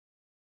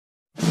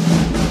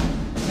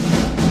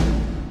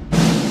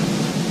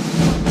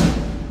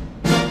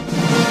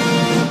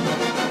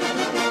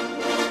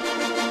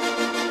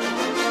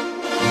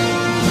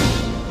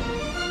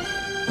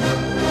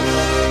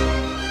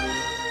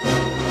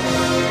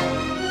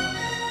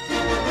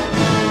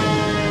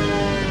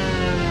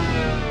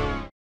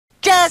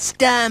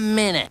Just a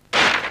minute.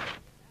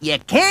 You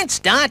can't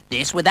start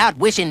this without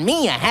wishing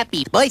me a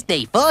happy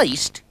birthday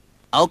first.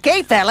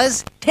 Okay,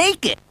 fellas,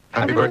 take it.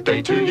 Happy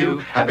birthday to you,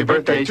 happy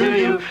birthday to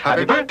you,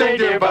 happy birthday,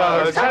 dear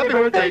Buzz, happy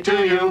birthday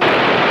to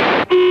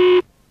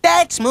you.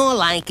 That's more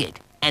like it.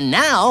 And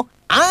now,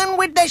 on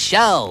with the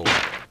show.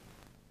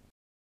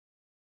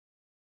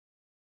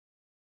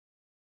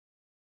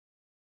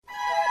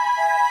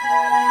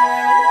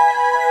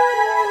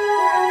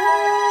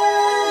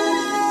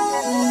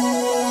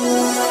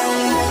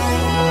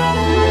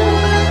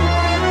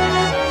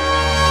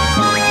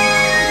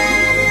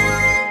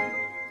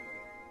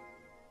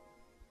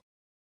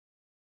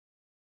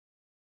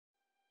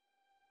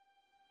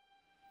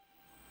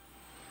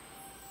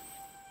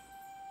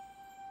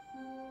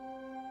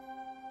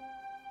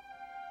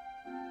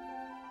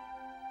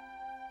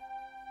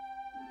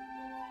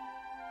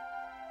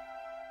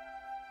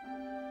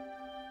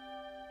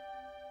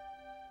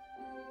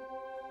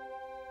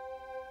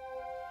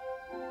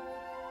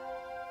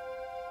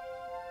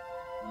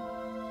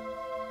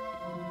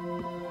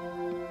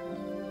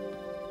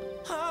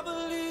 I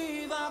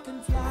believe I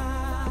can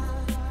fly.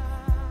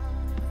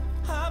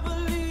 I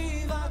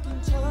believe I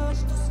can touch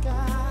the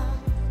sky.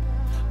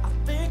 I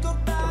think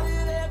about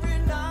it every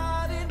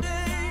night and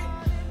day.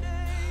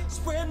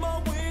 Spread my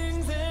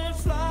wings and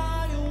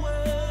fly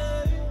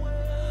away.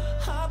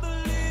 I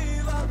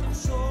believe I can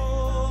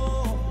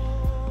soar.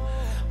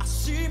 I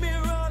see me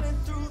running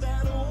through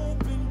that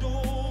open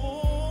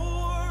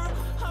door.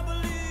 I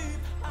believe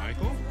I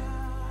can fly.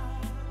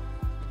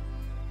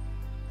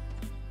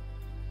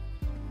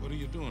 What are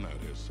you doing out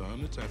here,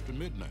 son? It's after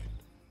midnight.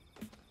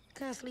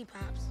 Can't sleep,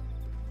 Pops.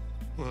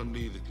 Well,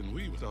 neither can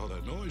we with all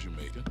that noise you're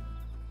making.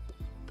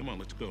 Come on,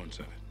 let's go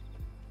inside.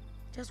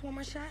 Just one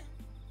more shot?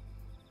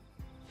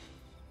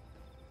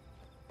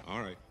 All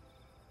right.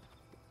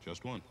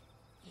 Just one.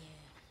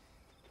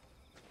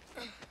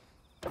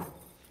 Yeah.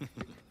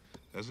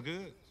 That's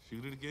good.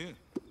 Shoot it again.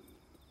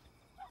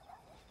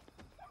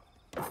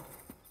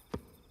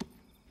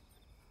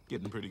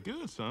 Getting pretty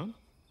good, son.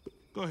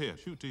 Go ahead,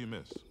 shoot till you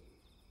miss.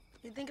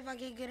 You think if I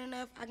get good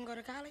enough, I can go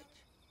to college?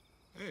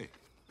 Hey.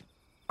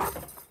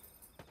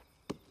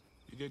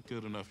 You get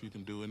good enough, you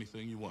can do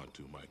anything you want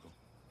to, Michael.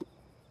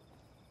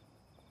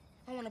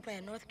 I want to play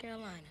at North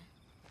Carolina.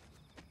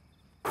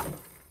 Now,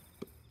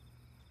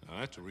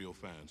 that's a real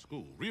fine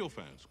school. Real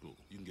fine school.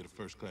 You can get a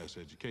first-class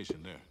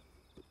education there.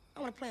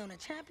 I want to play on a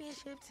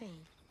championship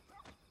team.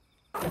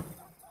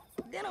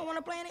 Then I want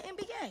to play in the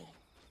NBA.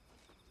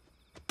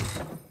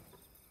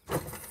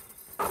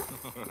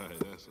 All right,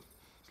 that's it.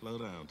 Slow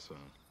down,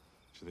 son.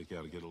 You think you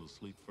ought to get a little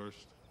sleep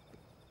first?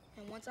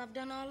 And once I've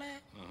done all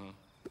that,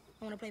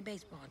 I want to play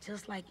baseball,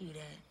 just like you,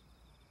 Dad.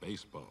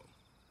 Baseball?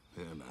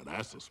 Yeah, now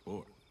that's a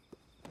sport.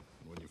 And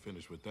when you're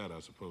finished with that, I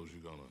suppose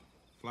you're gonna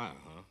fly,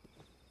 huh?